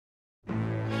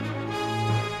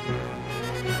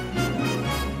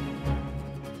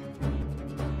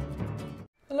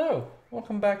So,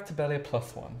 welcome back to Belly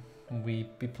Plus One. We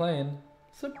be playing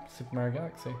Super Mario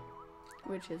Galaxy.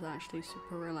 Which is actually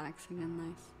super relaxing and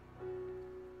nice.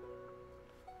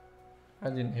 I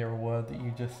didn't hear a word that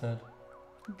you just said.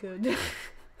 Good.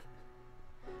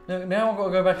 No, now I've got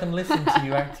to go back and listen to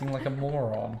you acting like a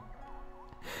moron.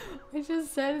 I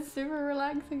just said it's super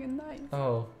relaxing and nice.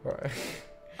 Oh, right.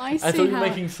 I thought you were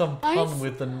making some pun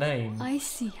with the name. I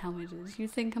see how it is. You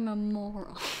think I'm a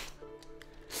moron.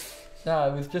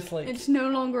 No, it was just like... It's no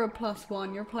longer a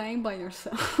 +1. You're playing by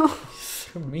yourself.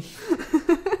 So mean.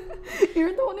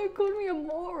 You're the one who called me a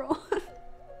moron.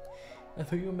 I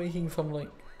thought you were making some, like,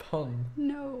 pun.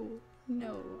 No.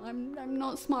 I'm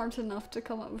not smart enough to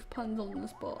come up with puns on the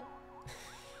spot.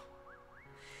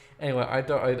 Anyway, I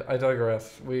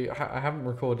digress. I haven't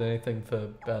recorded anything for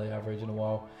Barely Average in a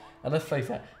while. And let's face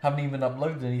it, haven't even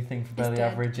uploaded anything for Barely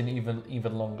Average in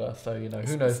even longer. So, you know,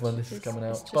 who knows when this is coming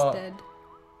out. It's just dead.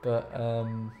 But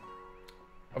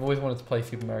I've always wanted to play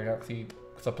Super Mario Galaxy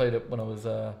because I played it when I was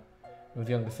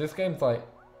younger. So this game's like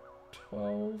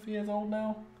 12 years old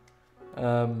now.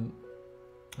 And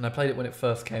I played it when it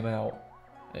first came out.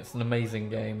 It's an amazing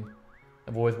game.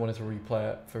 I've always wanted to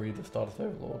replay it for either Stardust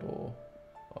Overlord or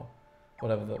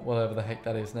whatever the heck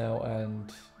that is now,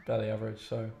 and Barely Average.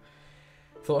 So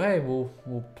thought, hey, we'll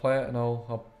play it, and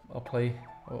I'll play.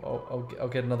 I'll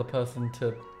get another person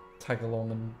to tag along,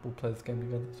 and we'll play this game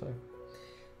together. So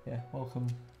yeah, welcome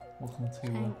to.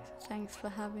 Thanks for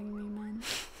having me, man.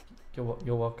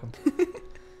 You're welcome.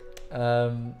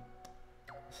 So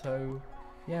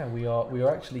yeah, we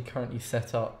are actually currently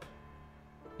set up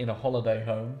in a holiday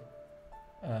home,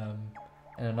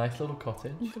 in a nice little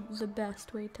cottage. The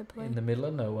best way to play. In the middle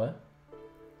of nowhere,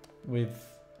 with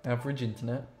average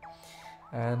internet,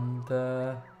 and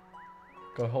got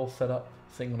a whole setup,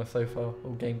 sitting on a sofa,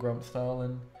 all Game Grump style,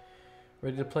 and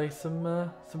ready to play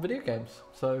some video games.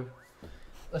 So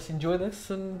let's enjoy this,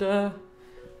 and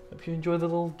hope you enjoy the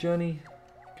little journey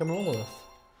coming along with us.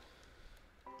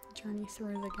 Journey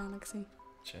through the galaxy.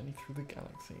 Journey through the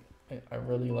galaxy. I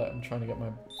really like. I'm trying to get my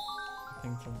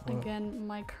thing to work. Again,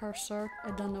 my cursor.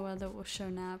 I don't know whether it will show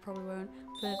now. It probably won't.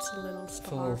 But it's a little star.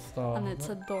 It's a little star, and it's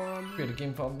adorable. Create a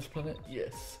game file on this planet?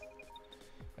 Yes.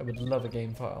 I would love a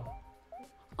game file.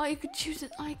 Oh, you could choose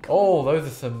an icon. Oh, those are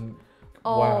some.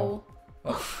 Oh. Wow.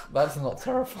 That's not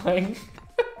terrifying.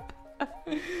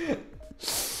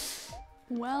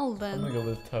 Well then. I'm gonna go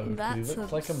with Toad. That's he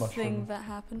looks like a mushroom. Thing that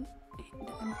happened.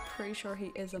 I'm pretty sure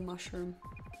he is a mushroom.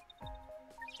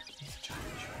 He's a giant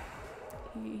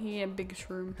shroom. He a big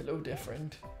shroom. Hello, dear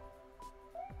friend.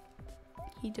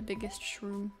 He the biggest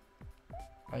shroom.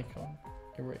 Icon.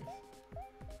 Erase.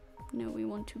 No, we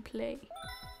want to play.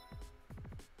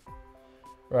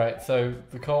 Right, so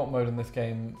the co-op mode in this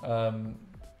game,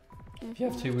 if you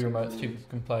have two Wii remotes, two people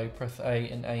can play. Press A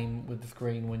and aim with the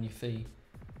screen when you see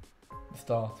the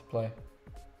star to play.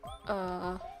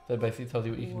 So it basically tells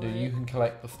you what you can do. You can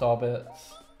collect the star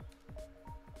bits.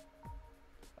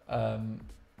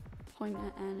 Point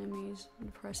at enemies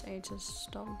and press A to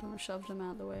stop them or shove them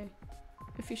out of the way.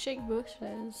 If you shake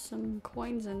bushes, some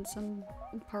coins and some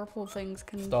purple things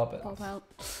can pop out.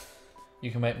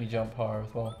 You can make me jump higher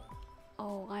as well.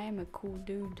 Oh, I am a cool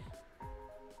dude.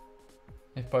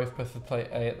 If both pressers play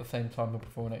A at the same time, will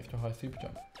perform an extra high super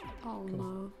jump. Oh cool.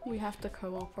 No, we have to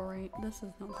cooperate. This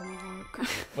is not gonna work.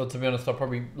 Well, to be honest, I'll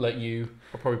probably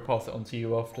pass it on to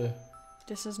you after.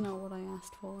 This is not what I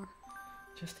asked for.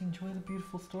 Just enjoy the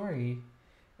beautiful story.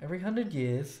 Every 100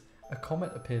 years, a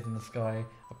comet appears in the sky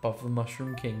above the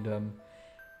Mushroom Kingdom.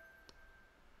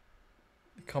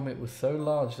 The comet was so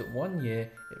large that one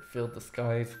year it filled the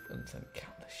skies and sent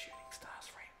countless shooting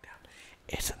stars raining down.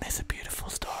 Isn't this a beautiful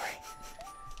story?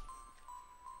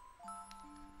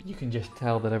 You can just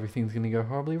tell that everything's going to go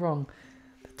horribly wrong.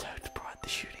 The Toads brought the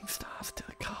shooting stars to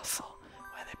the castle,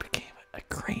 where they became a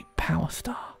great power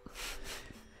star.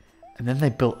 And then they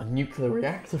built a nuclear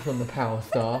reactor from the power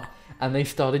star, and they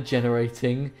started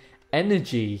generating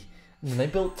energy. And then they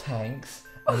built tanks,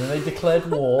 and then they declared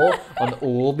war on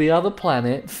all the other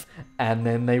planets, and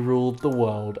then they ruled the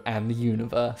world and the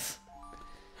universe.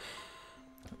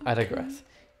 I digress.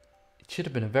 It should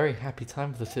have been a very happy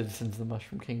time for the citizens of the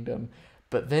Mushroom Kingdom,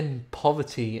 but then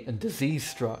poverty and disease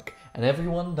struck, and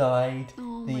everyone died.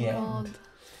 Oh the my end. God.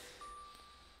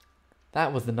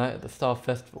 That was the night of the Star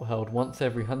Festival, held once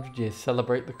every 100 years to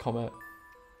celebrate the comet.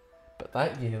 But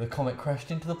that year, the comet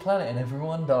crashed into the planet and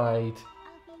everyone died.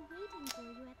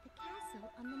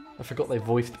 I forgot they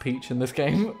voiced Peach in this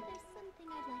game.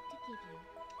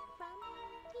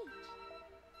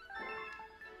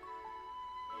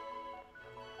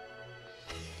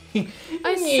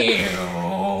 I see.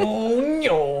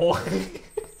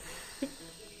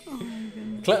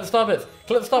 Collect the star bits.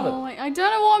 Collect the star bits. Oh, I don't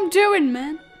know what I'm doing,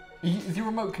 man. Is your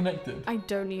remote connected? I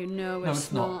don't even know. No,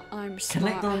 it's not. I'm Connect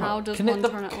smart. the remote. How does Connect one the-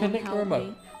 turn it on? connect the Help remote.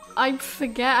 me. I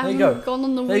forget. I There you haven't go. gone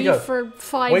on the There you go. Wii for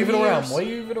 5 Wave it years. around.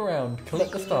 Wave it around.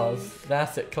 Collect the stars.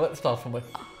 That's it. Collect the stars from me.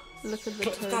 Look at the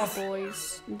Collect the Toad stars.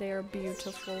 boys. They are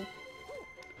beautiful.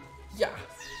 Yeah.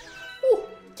 Oh,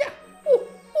 yeah.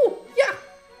 Oh, yeah.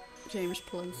 James,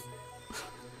 please.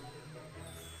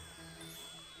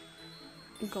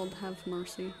 God have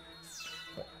mercy.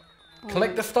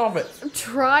 Collect the star bits. I'm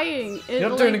trying. You're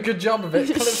not doing a good job of it.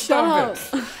 Collect the Shut star up.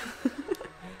 bits.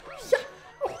 Yeah.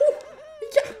 Oh,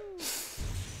 yeah.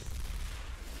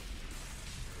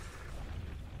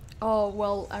 Oh,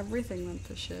 well, everything went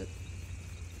to shit.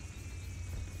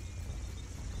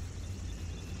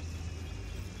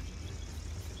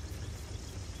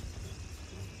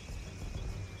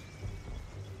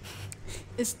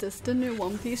 Is this the new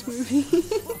One Piece movie?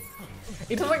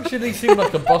 It does actually seem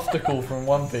like a busticle from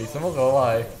One Piece, I'm not gonna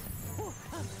lie.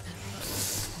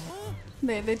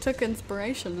 They took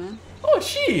inspiration, man. Oh,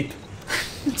 shit!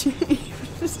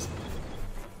 Jeez.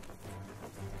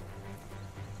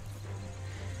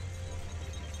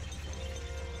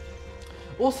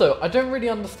 Also, I don't really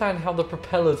understand how the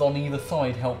propellers on either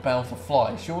side help Bowser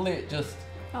fly. Surely it just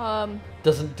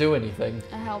doesn't do anything. It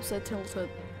helps it tilt it.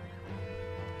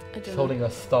 I It's don't know. holding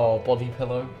a star body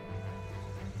pillow.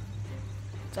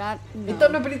 That no. It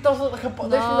don't know, but it does look like a.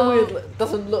 This is the weird. It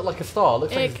doesn't look like a star. It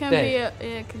looks like It it's can dead. be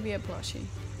it can be a plushie.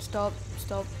 Stop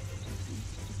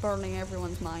burning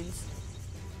everyone's minds.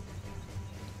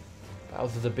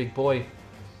 Bowser's a big boy.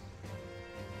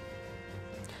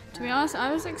 To be honest,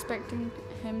 I was expecting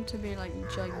him to be like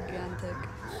gigantic.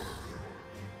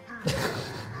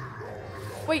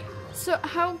 Wait, so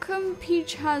how come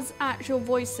Peach has actual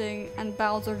voicing and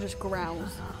Bowser just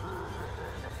growls?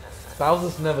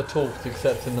 Bowser's never talked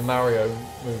except in the Mario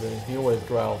movie. He always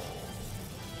growls.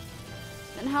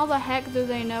 And how the heck do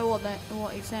they know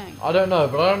what he's saying? I don't know,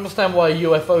 but I understand why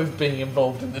UFOs being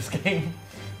involved in this game.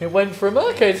 It went from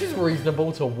okay, this is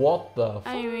reasonable to what the.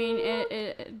 I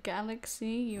mean,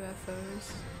 galaxy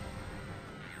UFOs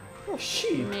Oh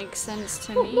shit! makes sense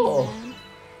to me, Oh. man.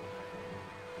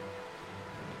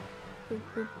 Boop,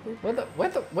 boop, boop.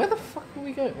 Where the fuck are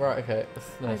we going? Right, okay.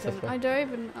 No, it's this way. I don't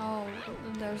even. Oh,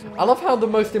 there's. I love how the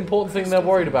most important thing they're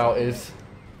worried about is.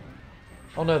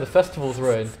 Oh no, the festival's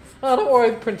ruined. Oh, don't worry,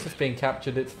 the princess being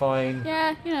captured, it's fine.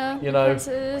 Yeah, You know,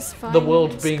 it's fine. The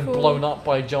world's it's being cool. blown up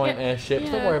by giant Yeah, airships,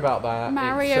 you don't know, worry about that.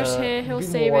 Mario's It's, here, he'll be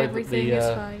save more worried that everything, the, it's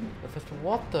fine. The festival,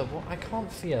 what the? What? I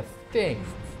can't see a thing.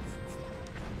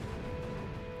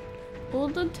 All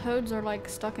the toads are like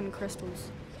stuck in crystals.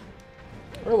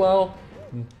 Oh well.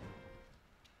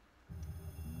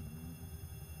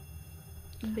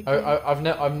 Big I've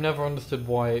never understood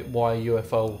why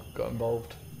UFO got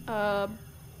involved.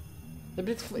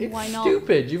 It's Why not?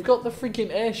 stupid. You've got the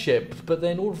freaking airship, but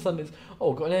then all of a sudden it's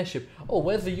got an airship. Oh,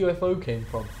 where's the UFO came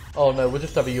from? Oh no, we'll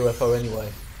just have a UFO anyway.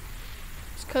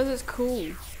 It's because it's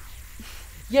cool.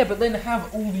 Yeah, but then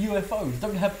have all the UFOs.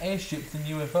 Don't have airships and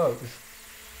UFOs.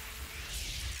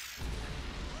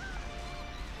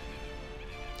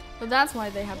 But that's why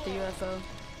they have the UFO.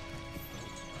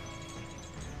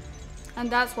 And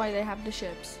that's why they have the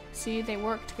ships. See, they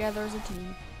work together as a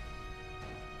team.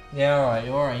 Yeah,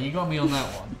 alright. You got me on that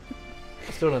one.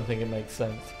 I still don't think it makes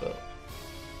sense, but...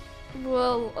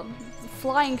 Well,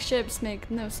 flying ships make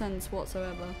no sense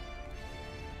whatsoever.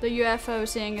 The UFO,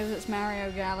 seeing as it's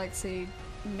Mario Galaxy,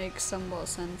 makes somewhat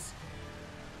sense.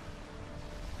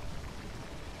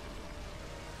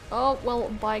 Oh, well,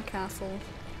 bye castle.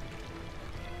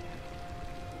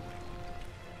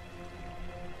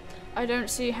 I don't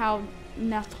see how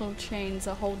metal chains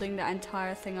are holding that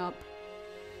entire thing up.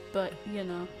 But, you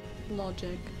know,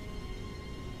 logic.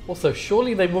 Also,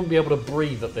 surely they wouldn't be able to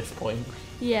breathe at this point.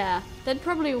 Yeah, they'd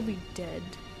probably all be dead.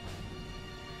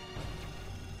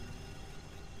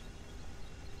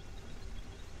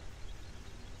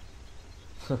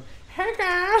 Hey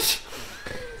guys!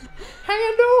 How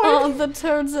you doing? Oh, the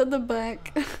toads at the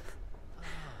back.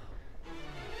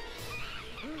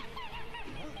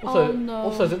 Also, Oh, no.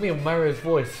 also, is it me or Mario's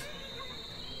voice?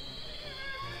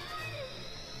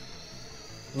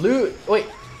 Wait.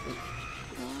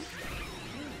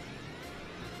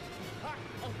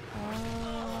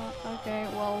 Okay,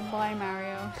 well, bye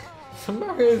Mario. So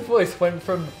Mario's voice went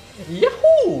from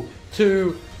Yahoo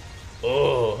to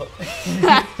oh.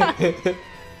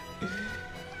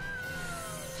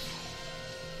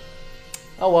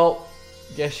 Oh well,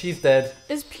 guess she's dead.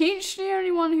 Is Peach the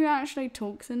only one who actually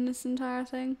talks in this entire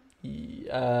thing?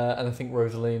 And I think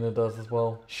Rosalina does as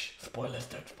well. Shh, spoilers,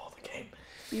 don't spoil the game.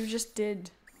 You just did.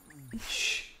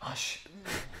 Shh, hush.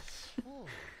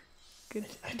 Good.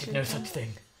 I did no such thing.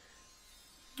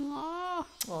 Ah.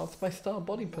 Oh, it's my star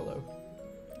body pillow.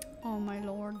 Oh my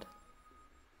lord.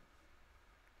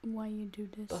 Why you do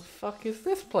The this? fuck is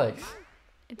this place?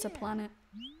 It's a planet.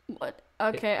 What?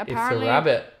 Okay, It's apparently. a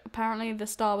rabbit. Apparently, the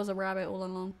star was a rabbit all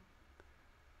along.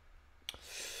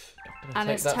 Not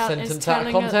gonna take that sentence out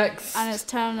of context. And it's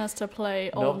telling us to play.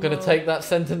 Not gonna take that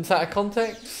sentence out of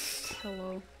context.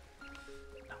 Hello.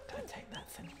 Not gonna take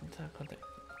that sentence out of context.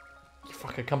 You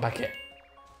fucker, come back here.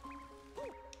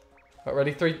 Right,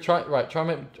 ready? 3, try. Right, try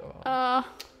and make. Oh,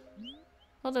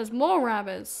 there's more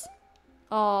rabbits.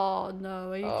 Oh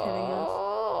no, are you kidding us?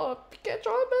 Oh, get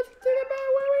your message about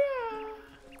where we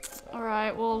are. All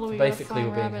right, well we Basically, gotta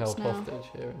we're find being rabbits held now.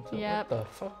 hostage here. Until, Yep. What the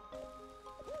fuck?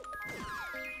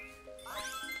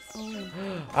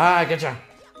 Oh. Ah, getcha!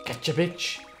 Getcha,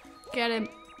 bitch! Get him!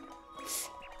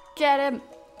 Get him!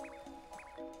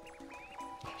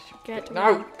 Get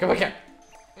No! him. Come back here!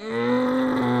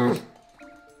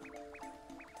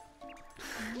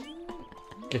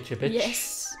 Getcha, bitch!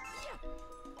 Yes.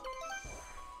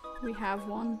 We have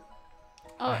one.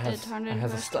 Oh, it turned into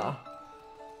a star.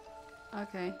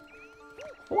 Okay.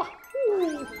 Wah.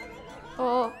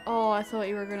 Oh, I thought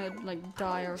you were gonna like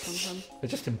die or something. They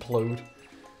just implode.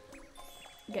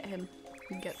 Get him.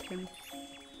 Get him.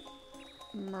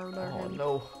 Murder Oh him.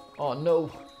 no! Oh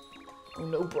no! Oh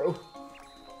no, bro!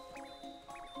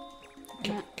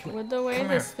 Yeah, Come with the way come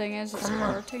this here. thing is, it's Come here.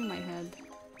 hurting my head.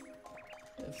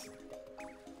 Yes.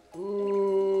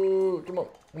 Ooh! Come on!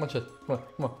 Come on, Chad! Come on!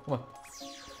 Come on! Come on!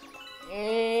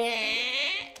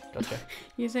 Gotcha.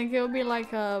 You think it would be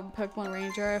like a Pokemon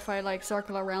Ranger if I like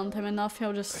circle around him enough,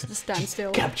 he'll just stand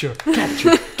still. Capture!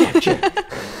 Capture! Capture!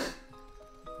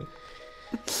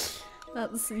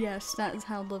 Yes, that's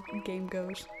how the game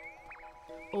goes.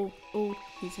 Oh,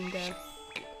 he's in there.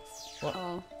 What?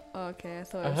 Oh, okay, I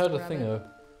thought it I was heard the a rabbit. thingo.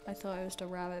 I thought it was the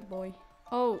rabbit boy.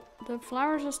 Oh, the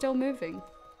flowers are still moving.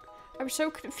 I'm so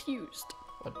confused.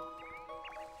 What?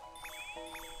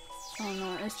 Oh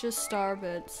no, it's just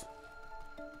starbirds.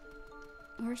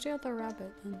 Where's the other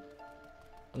rabbit then?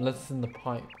 Unless it's in the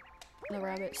pipe. The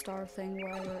rabbit star thing,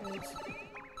 wherever it is.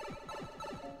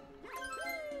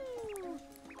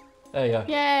 There you go.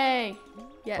 Yay!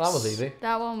 Yes. That was easy.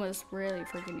 That one was really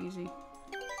freaking easy.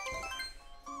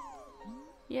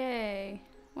 Yay.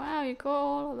 Wow, you got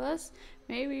all of this?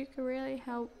 Maybe you could really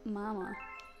help Mama.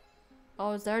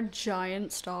 Oh, is there a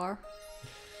giant star?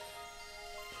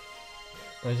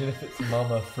 Imagine if it's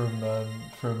Mama from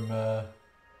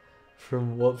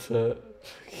what's it?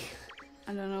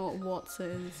 I don't know what What's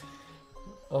it is.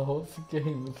 Oh, what's the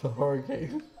game? It's a horror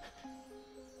game.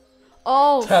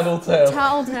 Oh! Tattletale.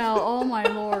 Tattletale, oh my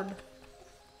lord.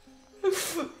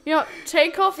 You know,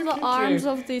 take off the arms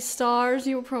of these stars,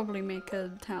 you'll probably make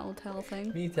a tattletale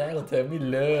thing. Me Tattletale, me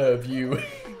love you.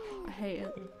 I hate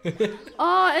it.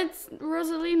 Oh, it's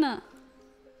Rosalina.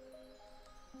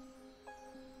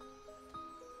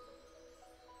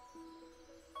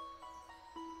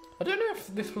 I don't know if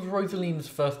this was Rosaline's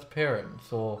first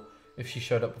appearance or if she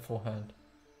showed up beforehand.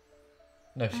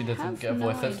 No, she I doesn't have get a no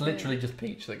voice. That's idea. literally just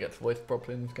Peach that gets voiced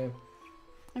properly in this game.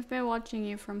 I've been watching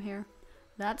you from here.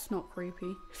 That's not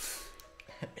creepy.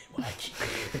 Watch.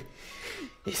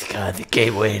 It's called the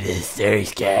gateway to the starry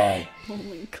sky. Oh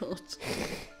my god.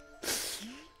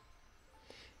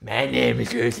 My name is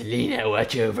Rosalina.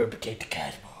 Watch over and protect the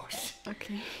cosmos.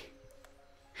 Okay.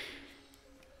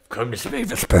 Come to save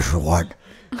the special one.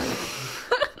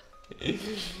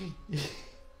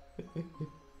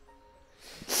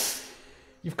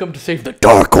 You've come to save the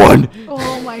dark one.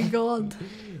 Oh my god.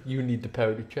 You need the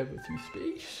power to travel through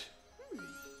space.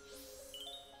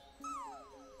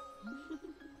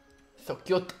 So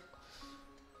cute.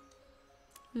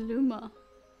 Luma.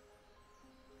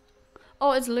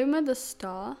 Oh, is Luma the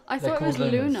star? I They're thought it was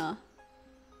called Lumas. Luna.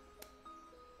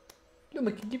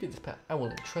 Luma can give you this power. I will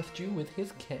entrust you with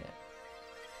his care.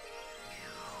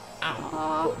 Aw.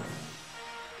 Ow.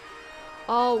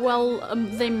 Oh, well,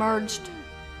 they merged.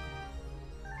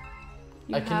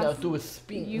 You I can now have- do a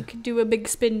spin. You can do a big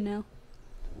spin now.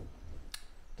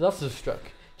 Disaster struck.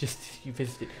 Just as you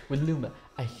visited with Luma,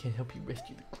 I can help you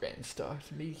rescue the grand stars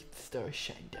and make the stars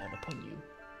shine down upon you.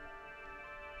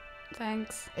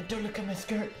 Thanks. And don't look at my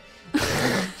skirt.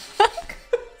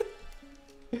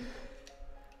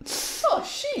 Oh,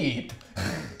 sheep.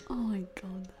 Oh my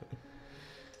god.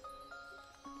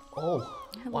 Oh,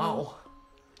 Hello. wow.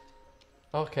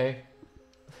 Okay.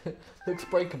 Looks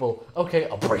breakable. Okay,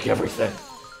 I'll break everything.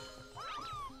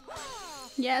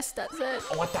 Yes, that's it.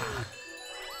 Oh, what the?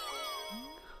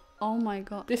 Oh my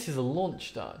god. This is a launch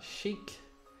star. Chic.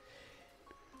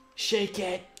 Shake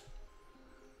it.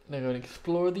 They're going to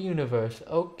explore the universe.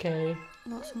 Okay.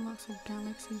 Lots and lots of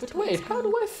galaxies. But wait, how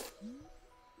do I...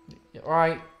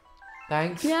 Alright.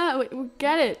 Thanks. Yeah, we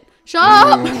get it. Shut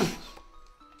up!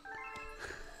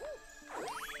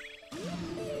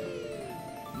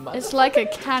 It's like a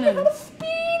cannon.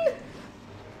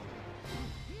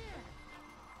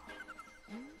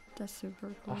 That's super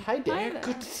cool. Hi there.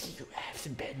 Good to see you. I have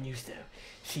some bad news though.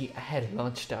 See, I had a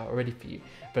launch star already for you,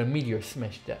 but a meteor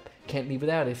smashed up. Can't leave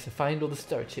without it, so find all the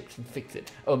star chips and fix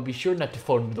it. Oh, and be sure not to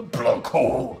fall into the black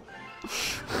hole.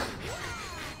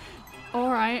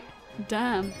 Alright.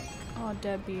 Damn. Oh,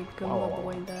 Debbie, good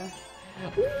boy there.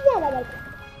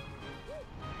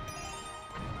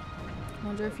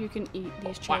 Wonder if you can eat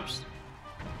these chips.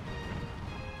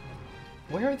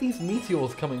 Where are these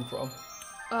meteors coming from?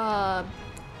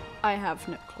 I have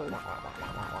no clue.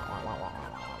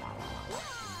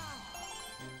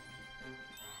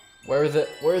 Where is it?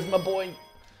 Where is my boy?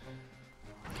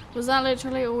 Was that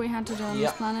literally all we had to do on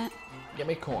this planet? Get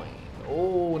me a coin.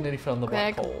 Oh, nearly fell in the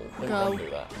black hole. Go. Do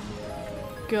that.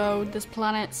 Go. This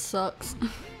planet sucks.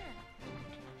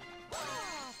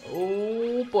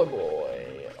 Oh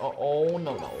boy. Oh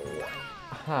no.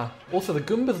 Aha. Also, the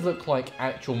Goombas look like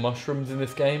actual mushrooms in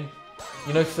this game.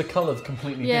 You notice the colour's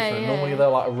completely different. Normally they're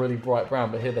like a really bright brown,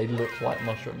 but here they look like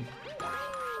mushrooms.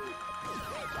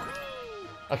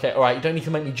 Okay, alright, you don't need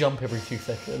to make me jump every 2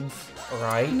 seconds.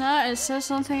 Alright. No, it says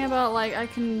something about like I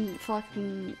can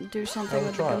fucking do something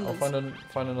with the Goombas. I'll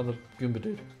find another Goomba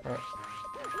dude. Alright.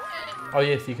 Oh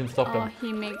yes, you can stop him. Oh,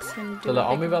 he makes him do So look,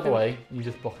 I'll move out the way, you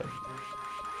just block him.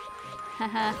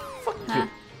 Haha. Fuck you.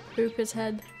 Boop his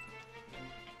head.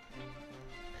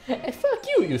 Fuck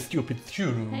you, you stupid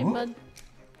shrew. Hey bud.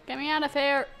 Get me out of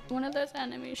here. One of those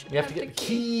enemies should You have to get the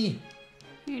key.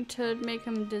 You need to make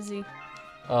him dizzy.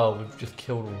 Oh, we've just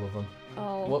killed all of them.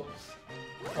 Oh. Whoops.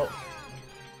 Oh.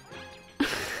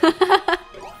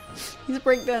 He's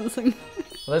breakdancing.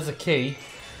 Well, there's a key.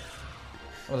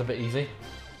 That was a bit easy.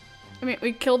 I mean,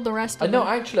 we killed the rest of them. No,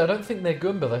 actually, I don't think they're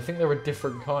Goombas. I think they're a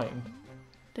different kind.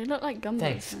 They look like Goombas.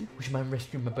 Thanks. Man. Would you mind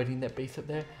rescuing my buddy in that base up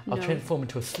there? No. I'll transform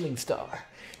into a sling star.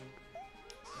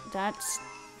 That's...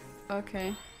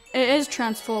 okay. It is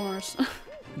Transformers.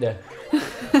 Yeah.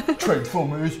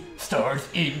 Transformers, stars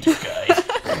in disguise.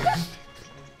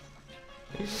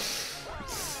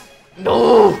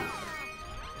 No!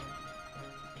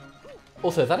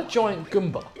 Also, is that a giant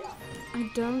Goomba? I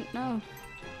don't know.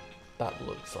 That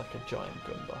looks like a giant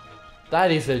Goomba.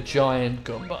 That is a giant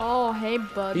Goomba. Oh, hey,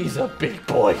 bud. He's a big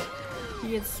boy.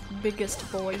 He is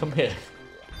biggest boy. Come here.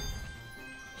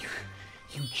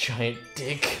 You giant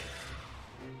dick.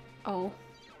 Oh.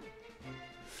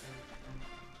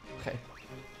 Okay.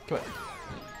 Come here.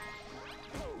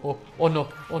 Oh no.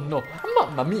 Oh no.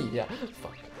 Mamma mia.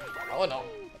 Fuck. Oh no.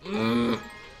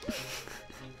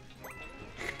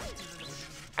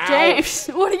 James,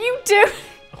 what are you doing?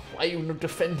 Why you not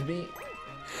defend me?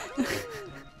 I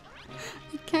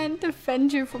can't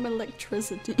defend you from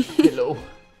electricity. Hello.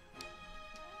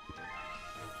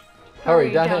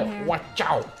 Hurry, down here. Watch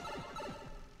out.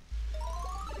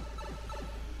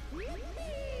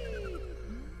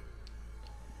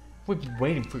 We've been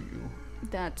waiting for you.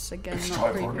 That's again It's not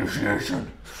time creepy. for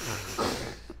initiation.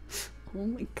 Oh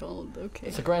my god, okay.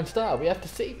 It's a grand star. We have to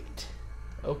save it.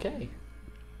 Okay.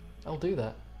 I'll do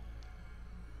that.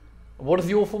 What does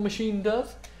the awful machine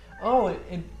does? Oh,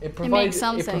 it provides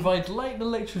something. It provides light and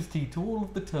electricity to all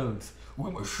of the toads.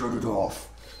 We must shut it off.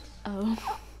 Oh.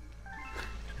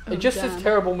 It just says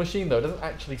terrible machine though. It doesn't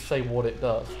actually say what it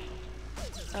does.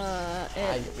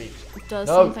 It does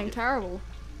No. something terrible.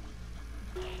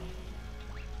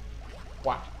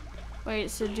 Wow.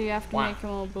 Wait, so do you have to make them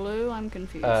all blue? I'm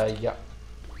confused. Yeah.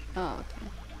 Oh,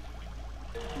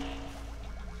 okay.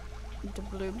 The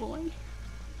blue boy?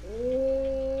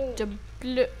 The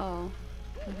blue... oh.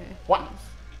 Okay. What?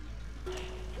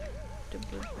 The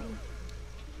blue boy.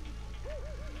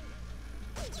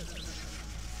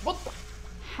 What the?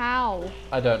 How?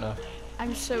 I don't know.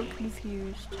 I'm so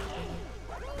confused.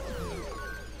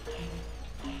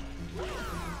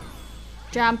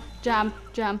 Jump, jump,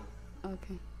 jump.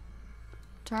 Okay.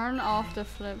 Turn off the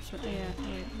flips. Yeah,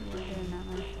 wait, we're doing that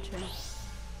one. Chill.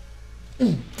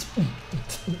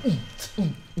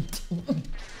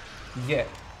 Yeah.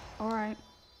 Alright.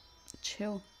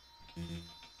 Chill.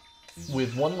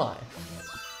 With one life.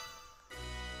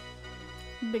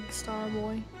 Big star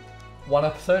boy. One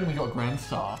episode and we got Grand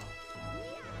Star.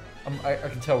 I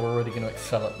can tell we're already going to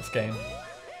excel at this game.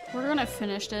 We're gonna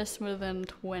finish this within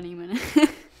 20 minutes.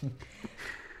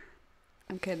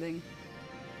 I'm kidding.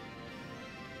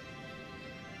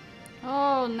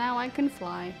 Oh, now I can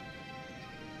fly.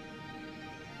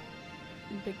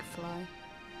 Big fly.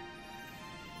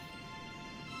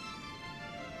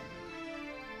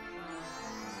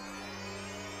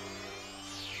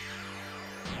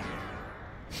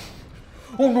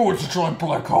 Oh no, it's a giant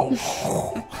black hole.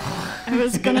 I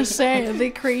was gonna say, are they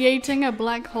creating a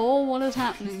black hole? What is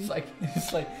happening?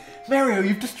 It's like, Mario,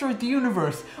 you've destroyed the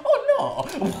universe. Oh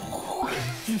no!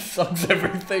 He sucks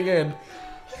everything in.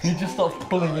 He just starts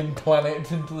pulling in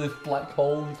planets into this black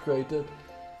hole he's created.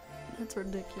 That's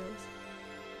ridiculous.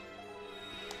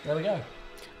 There we go.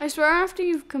 I swear after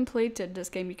you've completed this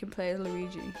game, you can play as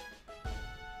Luigi.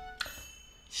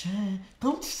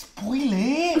 Don't spoil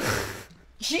it!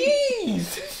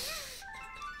 Jeez!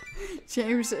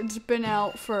 James, it's been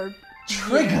out for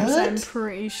Triggered? years. I'm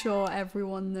pretty sure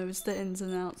everyone knows the ins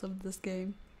and outs of this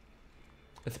game.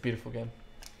 It's a beautiful game.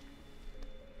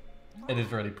 It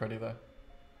is really pretty though.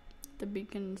 The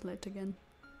beacon's lit again.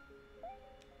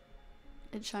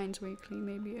 It shines weakly,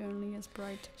 maybe only as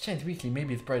bright. Shines weakly,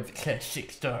 maybe it's bright as a class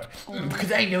 6 star. Oh.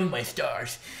 Because I know my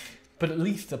stars. But at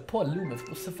least the poor Loomis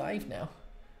will survive now.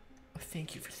 Oh,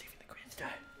 thank you for saving the Grand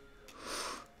Star.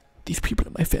 These people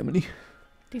are my family.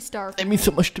 These star. They mean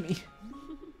so much to me.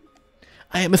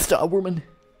 I am a star woman.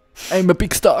 I am a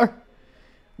big star.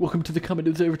 Welcome to the Comet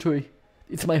Observatory.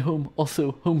 It's my home,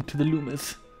 also home to the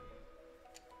Loomis.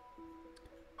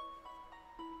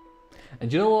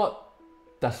 And you know what?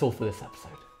 That's all for this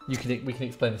episode. We can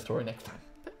explain the story next time.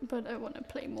 But I want to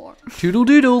play more. Toodle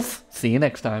doodles. See you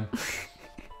next time.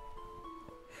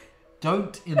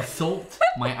 Don't insult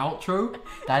my outro.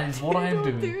 That is what I am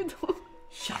doing.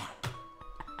 Shut up.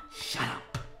 Shut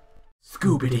up.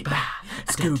 Scoobity ba,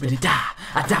 scoobity da,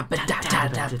 a da ba da da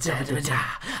da da da da da,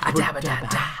 a da ba da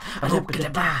da, a da ba da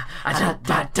ba, a da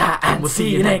ba da, and we'll see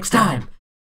you next time.